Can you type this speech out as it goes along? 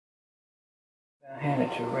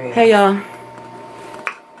Hey y'all,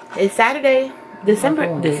 it's Saturday, December.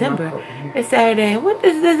 It's Saturday. What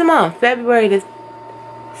is this month? February the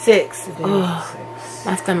 6th. Oh,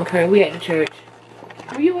 my stomach hurt. We at the church.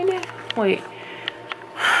 Were you in there? Wait.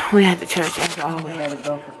 We at the church as always.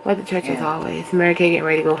 We're at the church as always. Mary Kay getting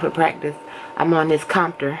ready to go for practice. I'm on this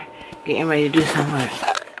compter getting ready to do some work.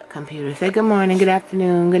 Computer. Say good morning, good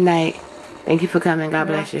afternoon, good night. Thank you for coming. God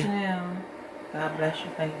bless you. God bless you.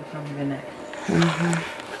 Thank you for coming. Good night.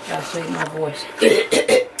 Gotta save my voice.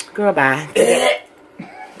 Girl, bye.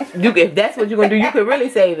 If that's what you're gonna do, you could really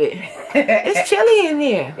save it. It's chilly in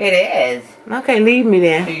here. It is. Okay, leave me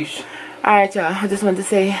then. Peace. Alright, y'all. I just wanted to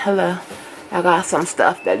say hello. I got some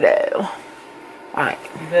stuff to do. Alright.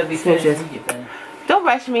 You better be Smooches. Don't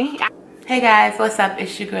rush me. Hey guys, what's up?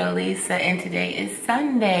 It's your girl Lisa, and today is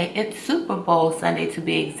Sunday. It's Super Bowl Sunday to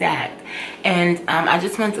be exact. And I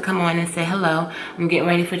just wanted to come on and say hello. I'm getting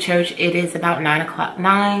ready for church. It is about 9 o'clock,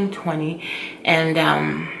 9:20, and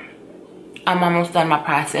I'm almost done my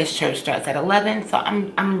process. Church starts at 11, so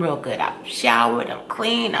I'm real good. I'm showered, I'm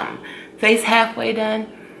clean, I'm face halfway done.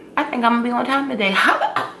 I think I'm gonna be on time today.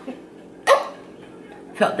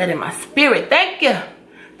 Felt that in my spirit. Thank you.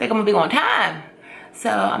 Think I'm gonna be on time. So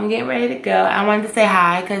I'm getting ready to go. I wanted to say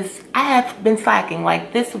hi because I have been slacking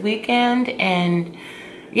like this weekend, and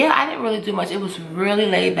yeah, I didn't really do much. It was really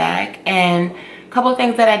laid back, and a couple of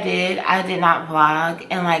things that I did not vlog.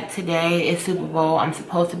 And like today is Super Bowl. I'm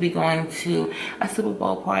supposed to be going to a Super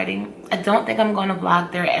Bowl party. I don't think I'm going to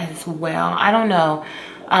vlog there as well. I don't know.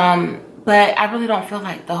 But I really don't feel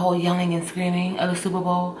like the whole yelling and screaming of the Super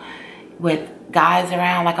Bowl with guys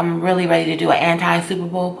around. Like I'm really ready to do an anti-Super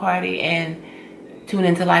Bowl party and tune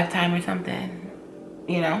into Lifetime or something,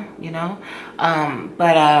 you know.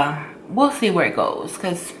 But we'll see where it goes,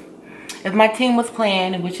 because if my team was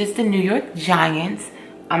playing, which is the New York Giants,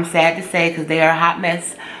 I'm sad to say, because they are a hot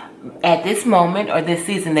mess at this moment, or this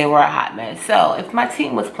season they were a hot mess. So if my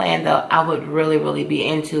team was playing though, I would really be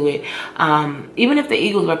into it. Even if the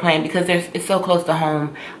Eagles were playing, because it's so close to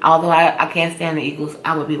home, although I can't stand the Eagles,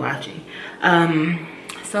 I would be watching.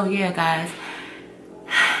 So yeah guys,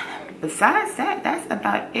 besides that, that's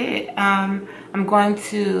about it. I'm going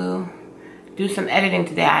to do some editing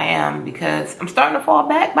today. I am, because I'm starting to fall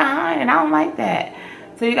back behind, and I don't like that.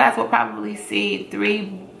 So you guys will probably see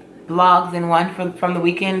 3 vlogs in one from the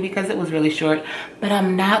weekend, because it was really short. But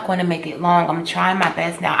I'm not going to make it long. I'm trying my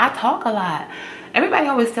best now. I talk a lot. Everybody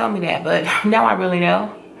always tell me that, but now I really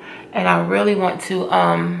know, and I really want to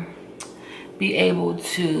be able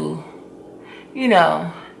to, you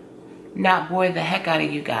know, not bore the heck out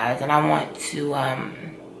of you guys. And I want to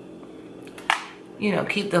you know,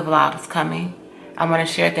 keep the vlogs coming. I want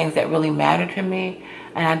to share things that really matter to me,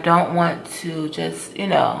 and I don't want to just, you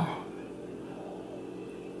know,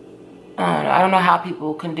 I don't know how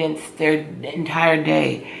people condense their entire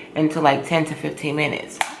day into like 10 to 15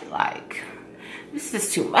 minutes. Like, this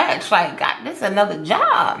is too much. Like, God, this is another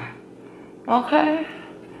job, okay?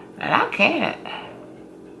 And I can't.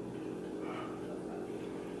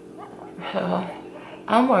 So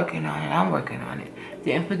I'm working on it.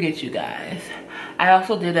 Didn't forget you guys. I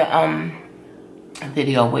also did a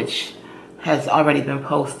video which has already been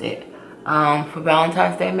posted for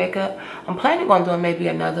Valentine's Day makeup. I'm planning on doing maybe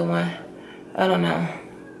another one. I don't know.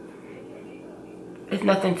 It's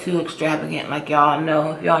nothing too extravagant, like y'all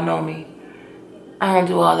know. If y'all know me, I don't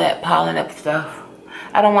do all that piling up stuff.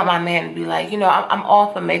 I don't want my man to be like, you know, I'm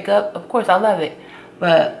all for makeup. Of course I love it,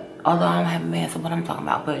 but although I don't have a man, so what I'm talking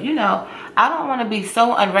about. But you know, I don't want to be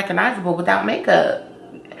so unrecognizable without makeup.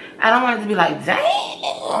 I don't want it to be like,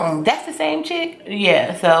 dang, that's the same chick.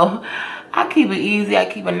 Yeah, so I keep it easy. I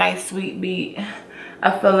keep a nice sweet beat.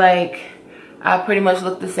 I feel like I pretty much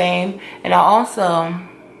look the same. And I also,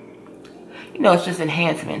 you know, it's just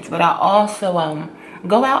enhancements, but I also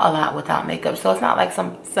go out a lot without makeup. So it's not like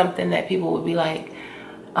something that people would be like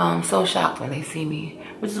so shocked when they see me.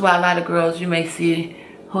 Which is why a lot of girls you may see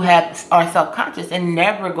who are self-conscious and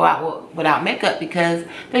never go out without makeup, because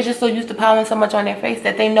they're just so used to piling so much on their face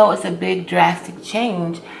that they know it's a big drastic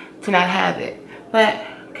change to not have it. But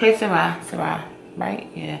que sera, right?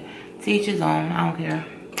 Yeah, to each his own. I don't care.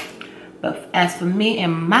 But as for me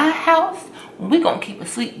and my house, we gonna keep a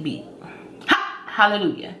sweet beat. Ha!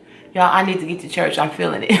 Hallelujah. Y'all, I need to get to church. I'm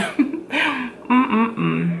feeling it.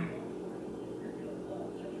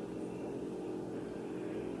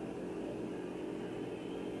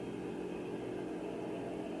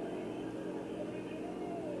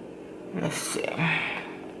 Let's see.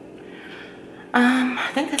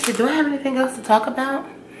 I think that's it. Do I have anything else to talk about?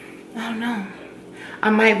 I don't know. I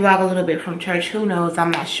might vlog a little bit from church. Who knows?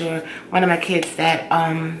 I'm not sure. One of my kids that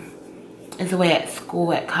is away at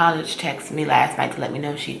school at college, texted me last night to let me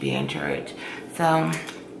know she'd be in church. So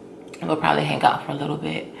we'll probably hang out for a little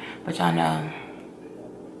bit. But y'all know,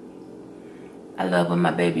 I love when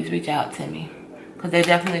my babies reach out to me, because they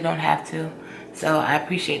definitely don't have to. So I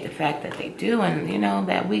appreciate the fact that they do, and you know,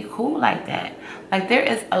 that we cool like that. Like, there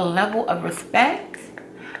is a level of respect,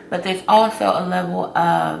 but there's also a level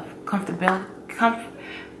of comfortability,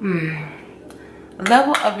 a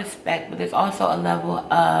level of respect, but there's also a level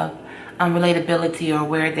of relatability, or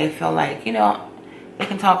where they feel like, you know, they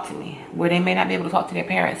can talk to me, where they may not be able to talk to their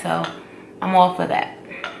parents. So I'm all for that.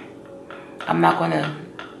 I'm not gonna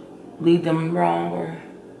lead them wrong, or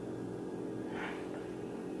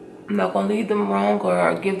I'm not gonna lead them wrong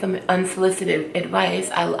or give them unsolicited advice.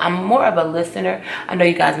 I'm more of a listener. I know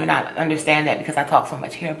you guys may not understand that because I talk so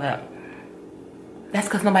much here, but that's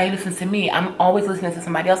because nobody listens to me. I'm always listening to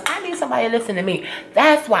somebody else. I need somebody to listen to me.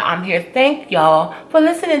 That's why I'm here. Thank y'all for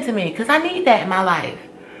listening to me, because I need that in my life.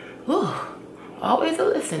 Ooh, always a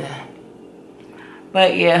listener.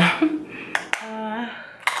 But yeah.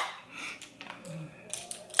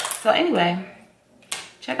 So anyway,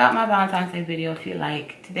 check out my Valentine's Day video if you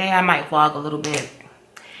like. Today I might vlog a little bit.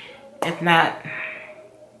 If not,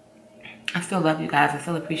 I still love you guys. I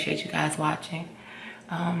still appreciate you guys watching.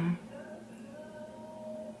 I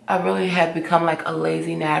really have become like a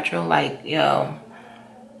lazy natural. Like, yo,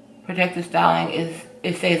 protective styling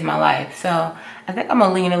it saves my life. So I think I'm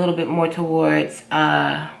gonna lean a little bit more towards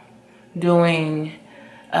doing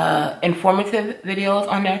informative videos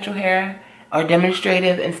on natural hair, or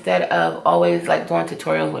demonstrative, instead of always like doing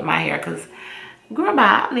tutorials with my hair. Because girl,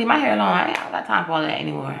 bye, I leave my hair alone. I ain't got time for all that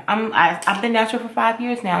anymore. I've been natural for 5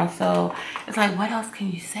 years now, so it's like, what else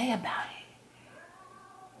can you say about it?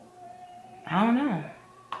 I don't know.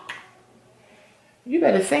 You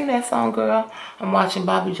better sing that song, girl. I'm watching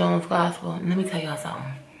Bobby Jones Gospel, and let me tell y'all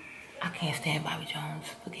something. I can't stand Bobby Jones.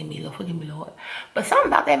 Forgive me, Lord. But something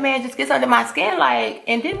about that man just gets under my skin, like,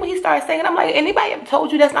 and then when he started singing, I'm like, anybody ever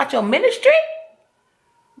told you that's not your ministry?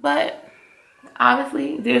 But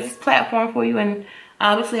obviously, there's this platform for you, and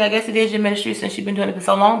obviously, I guess it is your ministry since you've been doing it for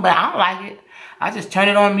so long, but I don't like it. I just turn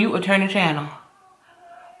it on mute or turn the channel.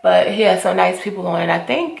 But he has some nice people on, and I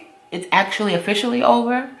think it's actually officially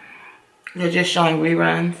over. They're just showing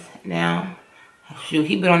reruns now. Shoot,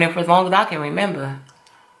 he's been on there for as long as I can remember.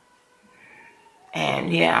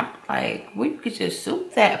 And yeah, like, we could just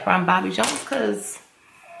soup that from Bobby Jones, because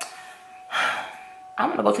I'm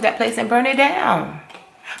gonna go to that place and burn it down.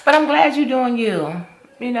 But I'm glad you're doing you.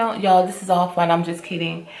 You know, y'all, this is all fun. I'm just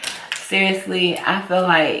kidding. Seriously, I feel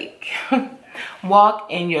like walk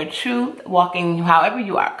in your truth, walking however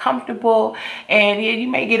you are comfortable. And yeah, you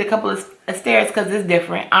may get a couple of stares because it's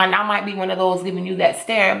different. And I might be one of those giving you that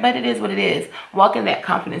stare, but it is what it is. Walk in that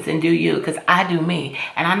confidence and do you, because I do me.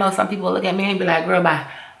 And I know some people look at me and be like, girl, bye.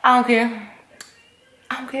 I don't care.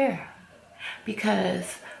 I don't care.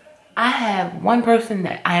 Because I have one person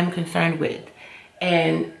that I am concerned with.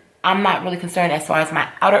 And I'm not really concerned as far as my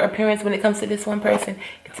outer appearance when it comes to this one person.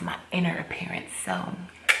 It's my inner appearance. So,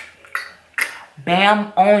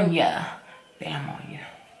 bam on ya. Bam on ya.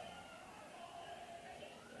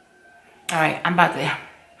 Alright, I'm about to...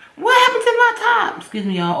 What happened to my top? Excuse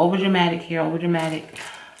me, y'all. Over dramatic here. Over dramatic.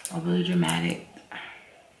 Overly dramatic.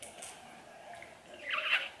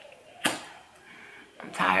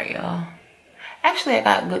 I'm tired, y'all. Actually, I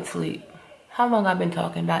got good sleep. How long I've been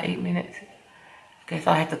talking? About 8 minutes. I guess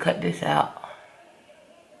I'll have to cut this out.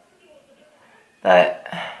 But...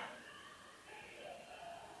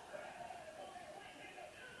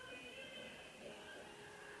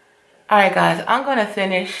 Alright, guys. I'm going to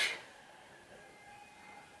finish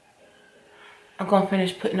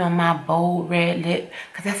putting on my bold red lip,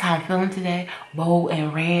 because that's how I'm feeling today. Bold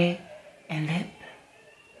and red and lip.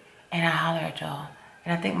 And I'll holler at y'all.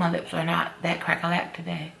 And I think my lips are not that crackalack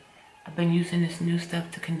today. I've been using this new stuff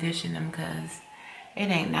to condition them, because it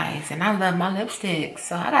ain't nice. And I love my lipstick,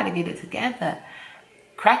 so I got to get it together.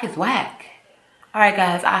 Crack is whack. Alright,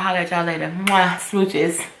 guys. I'll holler at y'all later. Mwah,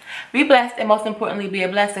 smooches. Be blessed, and most importantly, be a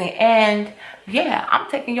blessing. And yeah, I'm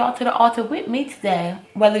taking y'all to the altar with me today,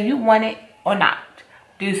 whether you want it or not.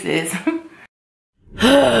 Deuces.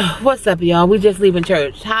 What's up, y'all? We just leaving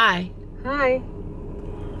church. Hi. Hi.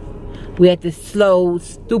 We at this slow,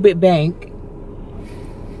 stupid bank.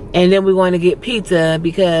 And then we're going to get pizza,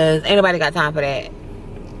 because ain't nobody got time for that.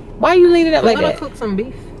 Why are you leaning up like that? I'm gonna cook some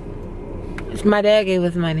beef. My dad gave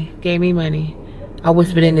us money. Gave me money. I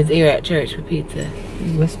whispered in his ear at church for pizza.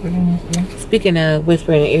 You whispered in his ear? Speaking of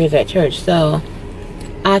whispering in ears at church, so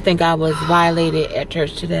I think I was violated at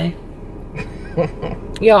church today.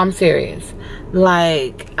 Yo, I'm serious.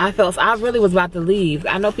 Like, I really was about to leave.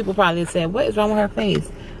 I know people probably said, what is wrong with her face?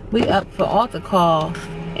 We up for altar call.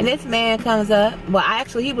 And this man comes up. Well,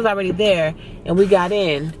 he was already there. And we got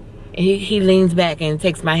in. And he leans back and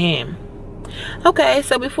takes my hand. Okay,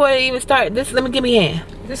 so before they even start, let me give me a hand.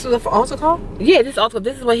 This was an altar call? Yeah, this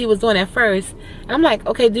is what he was doing at first. And I'm like,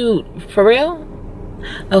 okay, dude, for real?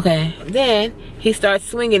 Okay. Then he starts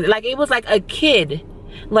swinging. Like, it was like a kid.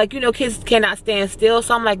 Like, you know, kids cannot stand still.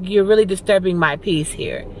 So I'm like, you're really disturbing my peace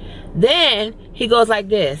here. Then he goes like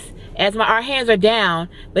this. As our hands are down,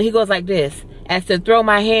 but he goes like this. As to throw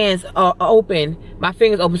my hands open, my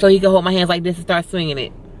fingers open, so he can hold my hands like this and start swinging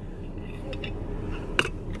it.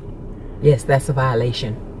 Yes, that's a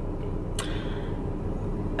violation.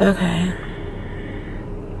 Okay.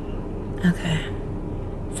 Okay.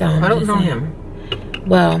 So I don't know him.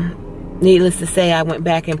 Well, needless to say, I went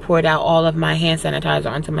back and poured out all of my hand sanitizer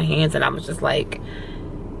onto my hands, and I was just like,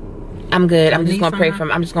 I'm good. I'm just gonna pray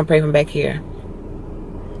from back here.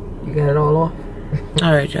 You got it all off?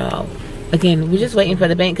 All right, y'all. Again, we're just waiting for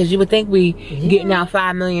the bank, because you would think we getting out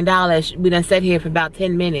 $5 million. We done sat here for about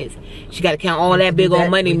 10 minutes. She got to count all that big old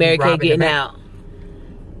money Mary Kay getting out.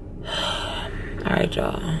 All right,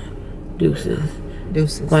 y'all. Deuces.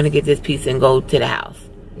 Deuces. Going to get this pizza and go to the house.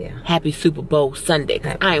 Yeah. Happy Super Bowl Sunday.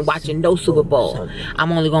 Cause I ain't watching no Super Bowl. Sunday.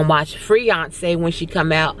 I'm only going to watch Fiance when she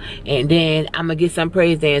come out. And then I'm going to get some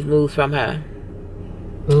praise dance moves from her.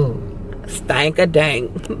 Ooh.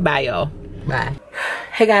 Stank-a-dang. Bye, y'all. Bye.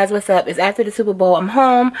 Hey guys, what's up? It's after the Super Bowl. I'm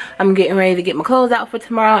home. I'm getting ready to get my clothes out for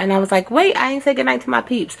tomorrow. And I was like, wait, I ain't say goodnight to my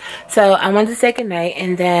peeps. So I wanted to say goodnight.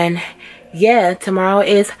 And then, yeah, tomorrow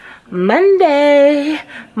is Monday.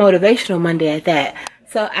 Motivational Monday at that.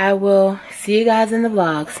 So I will see you guys in the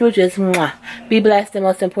vlog. Smooches. Mwah. Be blessed, and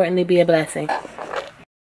most importantly, be a blessing.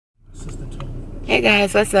 Hey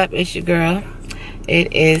guys, what's up? It's your girl.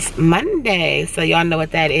 It is Monday, so y'all know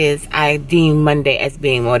what that is. I deem Monday as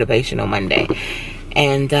being Motivational Monday.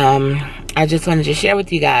 And I just wanted to share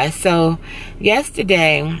with you guys. So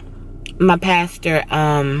yesterday, my pastor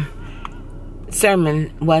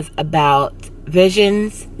sermon was about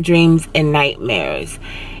visions, dreams, and nightmares.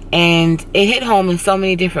 And it hit home in so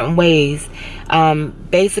many different ways.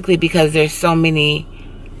 Basically because there's so many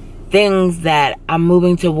things that I'm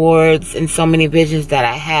moving towards and so many visions that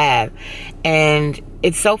I have. And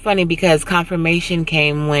it's so funny because confirmation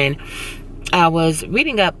came when I was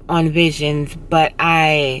reading up on visions, but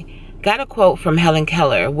I got a quote from Helen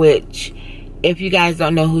Keller, which if you guys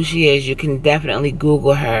don't know who she is, you can definitely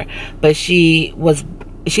Google her. But she's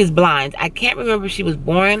blind. I can't remember if she was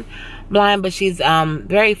born blind, but she's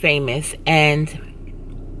very famous. And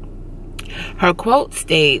her quote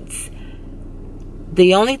states,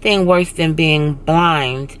 "The only thing worse than being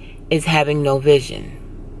blind is having no vision."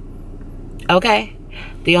 Okay?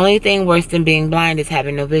 The only thing worse than being blind is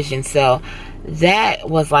having no vision. So that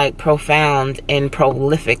was like profound and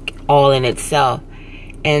prolific all in itself.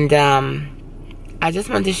 And I just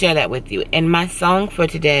wanted to share that with you. And my song for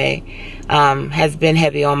today has been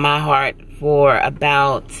heavy on my heart for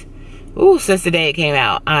about, since the day it came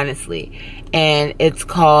out, honestly. And it's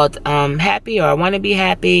called Happy, or I Want to Be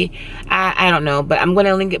Happy. I don't know, but I'm going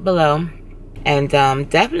to link it below. And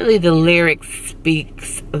definitely the lyrics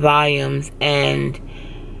speaks volumes, and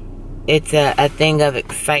it's a thing of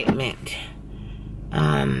excitement.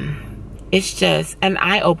 It's just an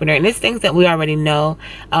eye-opener, and it's things that we already know.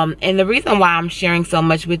 And the reason why I'm sharing so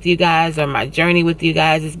much with you guys, or my journey with you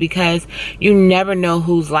guys, is because you never know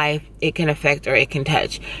whose life it can affect or it can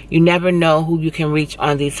touch. You never know who you can reach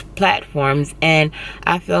on these platforms. And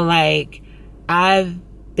I feel like I've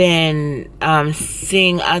been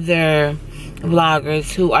seeing other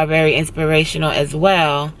vloggers who are very inspirational as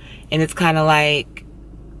well, and it's kind of like,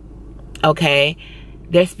 okay,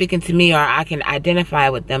 they're speaking to me, or I can identify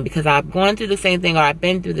with them because I've gone through the same thing, or I've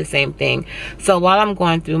been through the same thing. So while I'm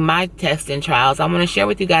going through my tests and trials, I want to share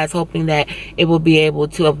with you guys, hoping that it will be able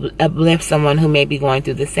to uplift someone who may be going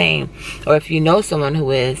through the same, or if you know someone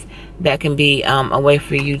who is, that can be a way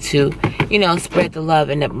for you to, you know, spread the love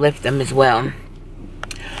and uplift them as well.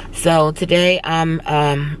 So today I'm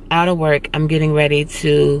out of work. I'm getting ready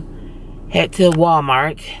to head to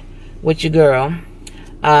Walmart with your girl.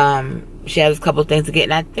 She has a couple of things to get,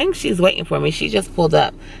 and I think she's waiting for me. She just pulled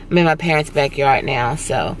up. I'm in my parents' backyard now,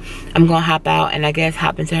 so I'm gonna hop out and I guess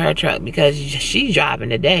hop into her truck because she's driving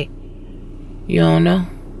today. You don't know?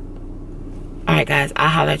 Alright guys, I'll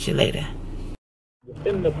holler at you later.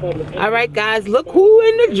 Alright guys, look who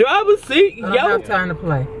in the driver's seat. I don't have time to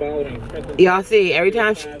play. Y'all see, every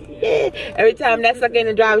time she Every time that sucker in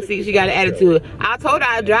the driver's seat, she got an attitude. I told her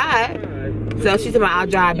I'd drive. So she said, I'll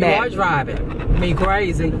drive back. You are driving. Me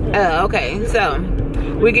crazy. Oh, okay. So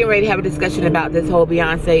we're getting ready to have a discussion about this whole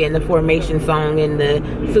Beyonce and the Formation song in the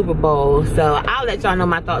Super Bowl. So I'll let y'all know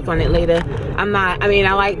my thoughts on it later. I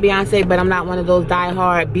like Beyonce, but I'm not one of those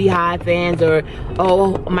diehard Beehive fans or,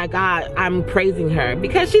 oh my God, I'm praising her.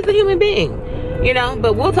 Because she's a human being, you know?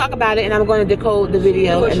 But we'll talk about it, and I'm going to decode the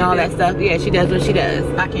video and all that stuff. Yeah, she does what she does.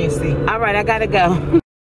 I can't see. All right, I gotta go.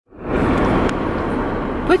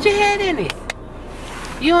 Put your head in it.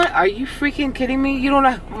 Are you freaking kidding me? You don't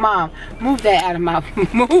know, Mom, move that out of my,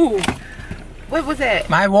 move. What was that?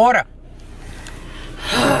 My water.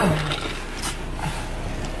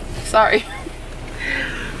 Sorry.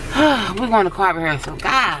 We're going to choir rehearsal.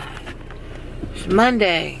 God, it's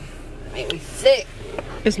Monday. Made me sick.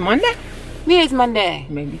 It's Monday? Yeah, it's Monday.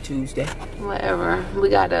 Maybe Tuesday. Whatever. We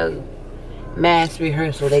got a mass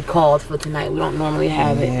rehearsal they called for tonight. We don't normally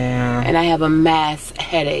have it. Yeah. And I have a mass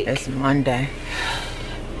headache. It's Monday.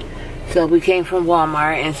 So we came from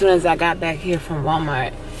Walmart, and as soon as I got back here from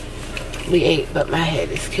Walmart, we ate, but my head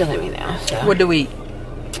is killing me now. So. What do we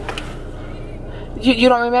eat? You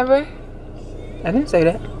don't remember? I didn't say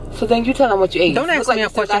that. So then you tell them what you ate. Don't ask me a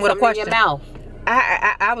question with a question. In your mouth.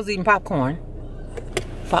 I was eating popcorn.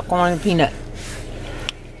 Popcorn and peanut.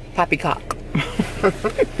 Poppycock.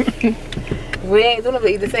 We ain't doing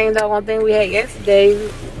eat the same doggone thing we had yesterday.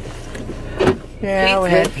 Yeah, pizza. we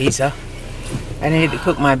had pizza. I didn't have to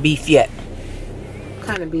cook my beef yet. What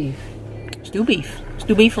kind of beef? Stew beef.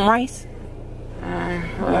 Stew beef and rice.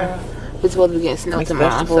 Well, we're supposed to be getting snow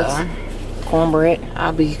tomorrow, so cornbread.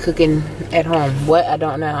 I'll be cooking at home. What? I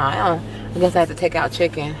don't know. I guess I have to take out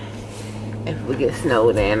chicken if we get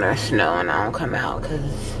snowed in or snow and I don't come out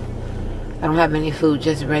because I don't have any food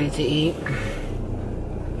just ready to eat.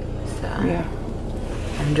 So yeah,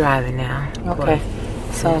 I'm driving now. Okay.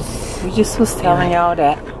 So we just was telling y'all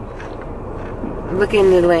that. Look in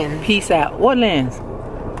the lens. Peace out. What lens?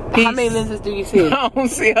 Peace. How many lenses do you see? I don't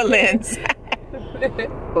see a lens.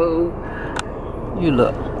 Boo. You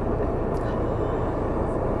look.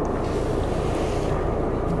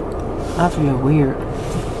 I feel weird.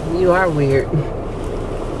 You are weird.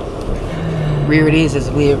 Weird is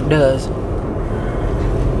as weird does.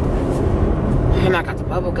 And I got the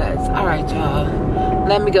bubble guts. All right, y'all.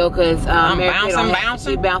 Let me go, cause I'm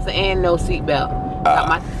bouncing. She bouncing and no seatbelt.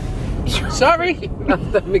 Sorry. My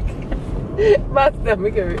stomach. My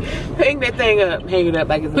stomach hurt. Hang that thing up. Hang it up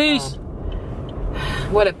like it's a Peace.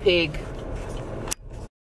 phone. What a pig.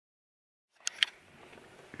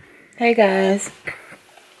 Hey guys.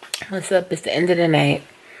 What's up? It's the end of the night.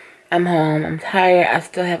 I'm home. I'm tired. I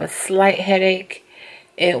still have a slight headache.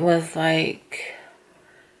 It was like,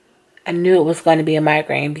 I knew it was going to be a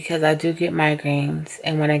migraine because I do get migraines.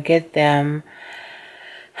 And when I get them,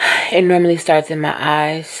 it normally starts in my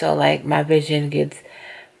eyes. So like my vision gets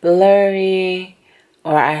blurry,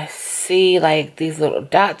 or I see like these little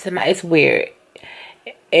dots in my, it's weird.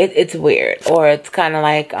 It's weird. Or it's kind of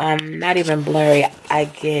like, not even blurry. I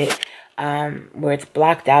get, where it's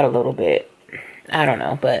blocked out a little bit. I don't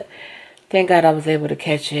know, but thank God I was able to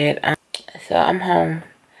catch it. So I'm home,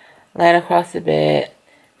 laying across the bed.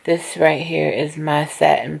 This right here is my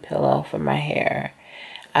satin pillow for my hair.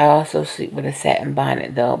 I also sleep with a satin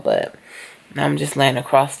bonnet though, but I'm just laying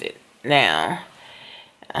across it now.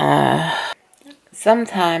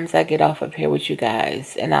 Sometimes I get off up here with you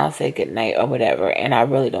guys and I'll say goodnight or whatever, and I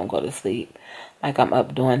really don't go to sleep. Like I'm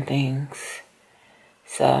up doing things.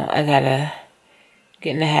 So I gotta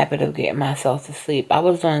get in the habit of getting myself to sleep. I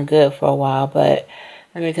was doing good for a while, but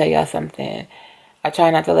let me tell y'all something. I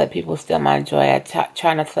try not to let people steal my joy. I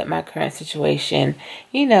try not to let my current situation,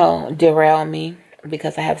 you know, derail me,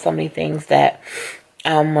 because I have so many things that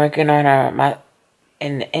I'm working on or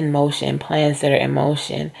in motion, plans that are in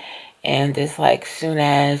motion. And it's like soon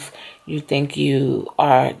as you think you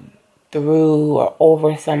are through or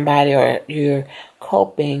over somebody or you're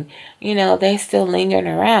coping, you know, they still lingering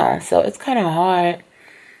around. So it's kind of hard.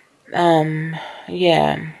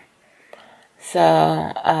 Yeah.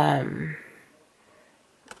 So,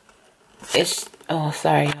 it's, oh,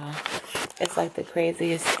 sorry, y'all. It's like the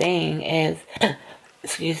craziest thing is,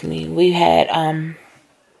 excuse me, we had,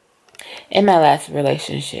 in my last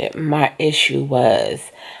relationship, my issue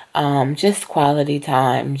was, just quality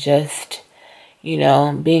time, just, you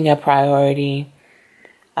know, being a priority.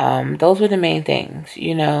 Those were the main things,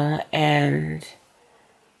 you know, and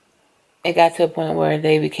it got to a point where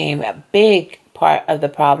they became a big part of the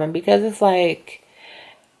problem, because it's like,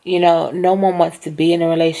 you know, no one wants to be in a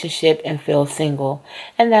relationship and feel single.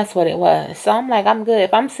 And that's what it was. So I'm like, I'm good.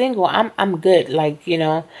 If I'm single, I'm good. Like, you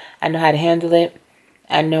know, I know how to handle it.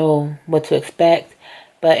 I know what to expect.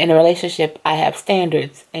 But in a relationship, I have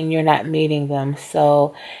standards and you're not meeting them.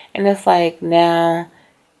 So, and it's like now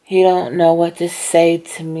he don't know what to say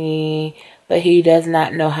to me, but he does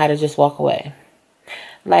not know how to just walk away.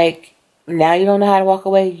 Like, now you don't know how to walk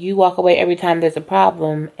away. You walk away every time there's a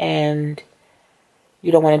problem and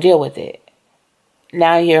you don't want to deal with it.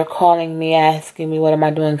 Now you're calling me, asking me, what am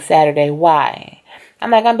I doing Saturday? Why?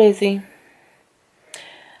 I'm like, I'm busy.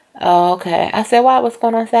 Oh, okay. I said, why? What's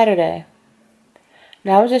going on Saturday?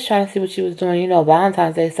 Now, I was just trying to see what you was doing. You know,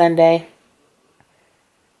 Valentine's Day, Sunday.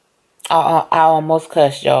 I almost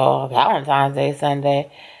cussed, y'all. Valentine's Day,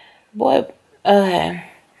 Sunday. Boy, okay.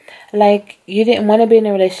 Like, you didn't want to be in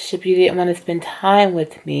a relationship. You didn't want to spend time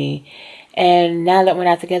with me. And now that we're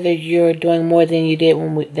not together, you're doing more than you did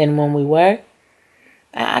when we were.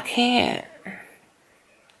 I can't.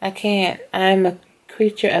 I'm a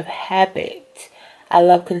creature of habit. I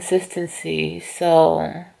love consistency.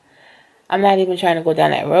 So I'm not even trying to go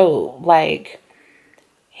down that road. Like,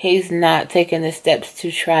 he's not taking the steps to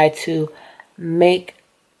try to make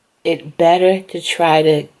it better, to try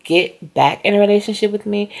to get back in a relationship with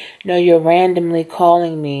me. No, you're randomly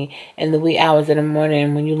calling me in the wee hours of the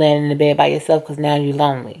morning when you land in the bed by yourself because now you're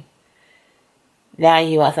lonely. Now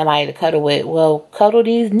you want somebody to cuddle with. Well, cuddle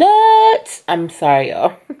these nuts. I'm sorry,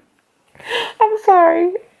 y'all. I'm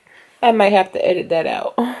sorry. I might have to edit that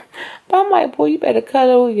out. But I'm like, boy, you better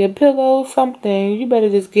cuddle your pillow, something. You better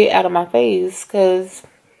just get out of my face because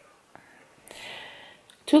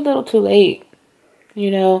too little, too late. You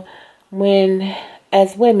know, when,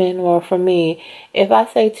 as women, or for me, if I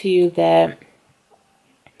say to you that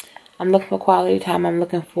I'm looking for quality time, I'm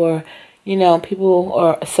looking for, you know, people,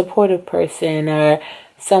 or a supportive person, or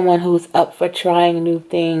someone who's up for trying new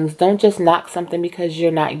things, don't just knock something because you're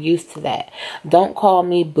not used to that. Don't call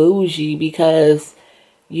me bougie because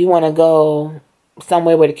you want to go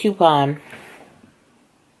somewhere with a coupon.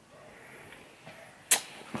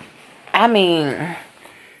 I mean,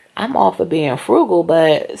 I'm all for being frugal,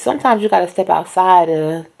 but sometimes you got to step outside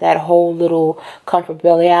of that whole little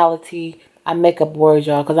comfortability. I make up words,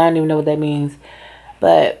 y'all, because I don't even know what that means.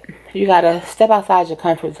 But you got to step outside your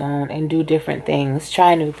comfort zone and do different things.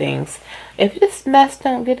 Try new things. If this mess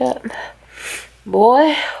don't get up,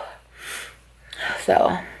 boy.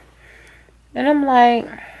 So, and I'm like,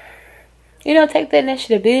 you know, take the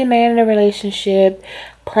initiative. Be a man in a relationship.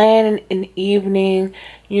 Plan an evening,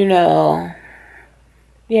 you know.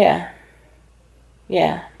 Yeah.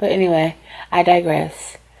 But anyway, I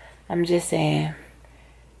digress. I'm just saying.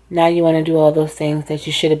 Now you want to do all those things that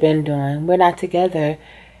you should have been doing. We're not together.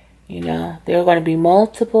 You know, there are going to be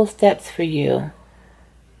multiple steps for you.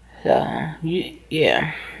 So,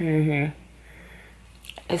 yeah.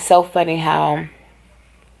 It's so funny how, I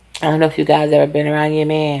don't know if you guys ever been around your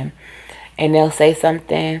man, and they'll say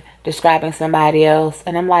something describing somebody else.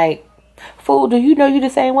 And I'm like, fool, do you know you the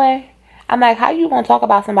same way? I'm like, how you gonna talk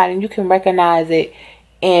about somebody and you can recognize it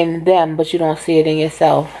in them, but you don't see it in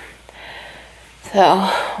yourself? So,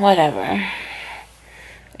 whatever.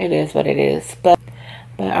 It is what it is. But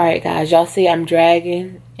alright, guys. Y'all see I'm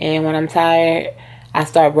dragging. And when I'm tired, I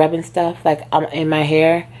start rubbing stuff. Like, I'm in my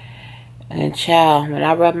hair. And child, when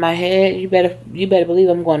I rub my head, you better believe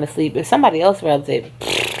I'm going to sleep. If somebody else rubs it,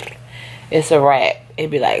 it's a wrap.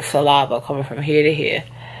 It'd be like saliva coming from here to here.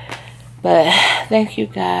 But, thank you,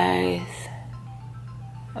 guys.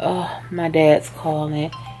 Oh, my dad's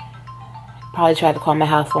calling. Probably tried to call my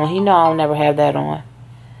house phone. He know I don't never have that on.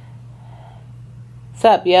 What's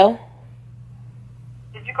up, yo?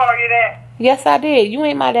 Did you call your dad? Yes, I did. You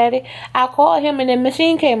ain't my daddy. I called him and the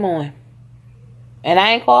machine came on. And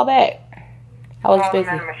I ain't called back. I was busy.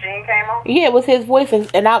 And the machine came on? Yeah, it was his voice. And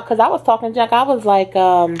because I was talking junk, I was like,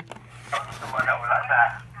 what?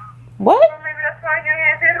 Well, maybe that's why you didn't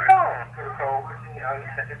answer the phone. So, you know, you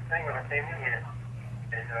said this thing when I came in here.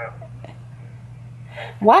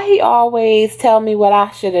 Why he always tell me what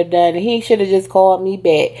I should have done? He should have just called me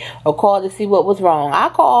back or called to see what was wrong. I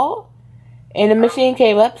called and the machine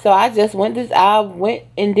came up, so I just went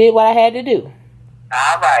and did what I had to do.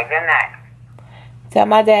 All right, good night. Tell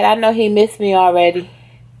my dad I know he missed me already.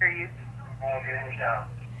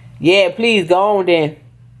 Yeah, please go on then.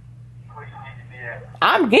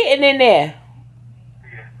 I'm getting in there.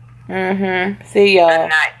 See y'all. Good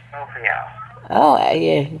night. Both of y'all. Oh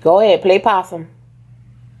yeah, go ahead, play possum.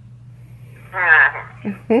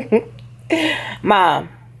 Mom.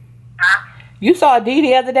 Huh? You saw D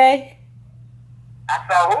the other day? I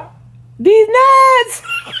saw who? These nuts.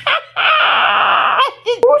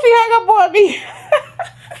 Ooh, she hung up on me.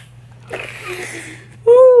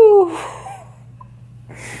 Ooh.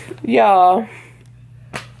 Y'all,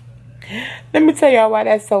 let me tell y'all why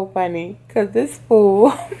that's so funny. Cause this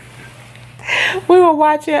fool, we were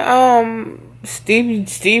watching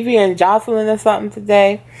Stevie and Jocelyn or something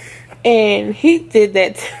today, and he did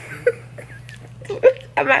that.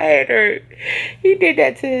 My head hurt. He did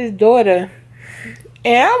that to his daughter,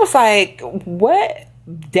 and I was like, "What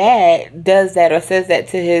dad does that or says that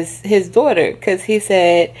to his daughter?" Because he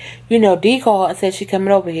said, "You know, D called and said she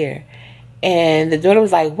coming over here," and the daughter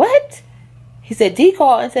was like, "What?" He said, "D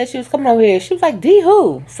called and said she was coming over here." She was like, "D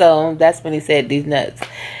who?" So that's when he said, "These nuts."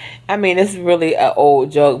 I mean, it's really an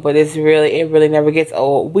old joke, but it really never gets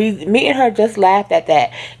old. Me and her just laughed at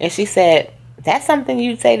that, and she said, "That's something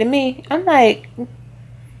you'd say to me." I'm like,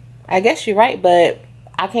 I guess you're right, but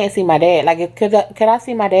I can't see my dad. Like, could I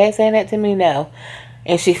see my dad saying that to me? No.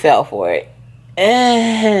 And she fell for it.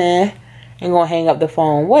 I'm gonna hang up the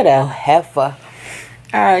phone. What a heifer.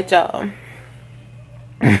 Alright, y'all.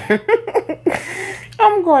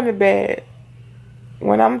 I'm going to bed.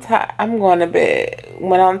 When I'm tired, I'm going to bed.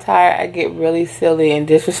 When I'm tired, I get really silly and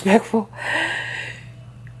disrespectful.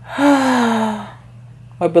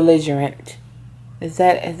 Or belligerent. Is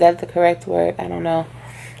that the correct word? I don't know.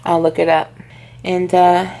 I'll look it up. And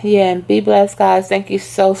yeah, be blessed, guys. Thank you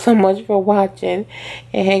so much for watching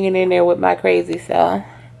and hanging in there with my crazy self.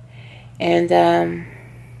 And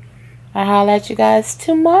I'll holler at you guys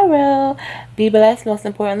tomorrow. Be blessed. Most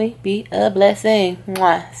importantly, be a blessing.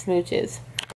 Mwah. Smooches.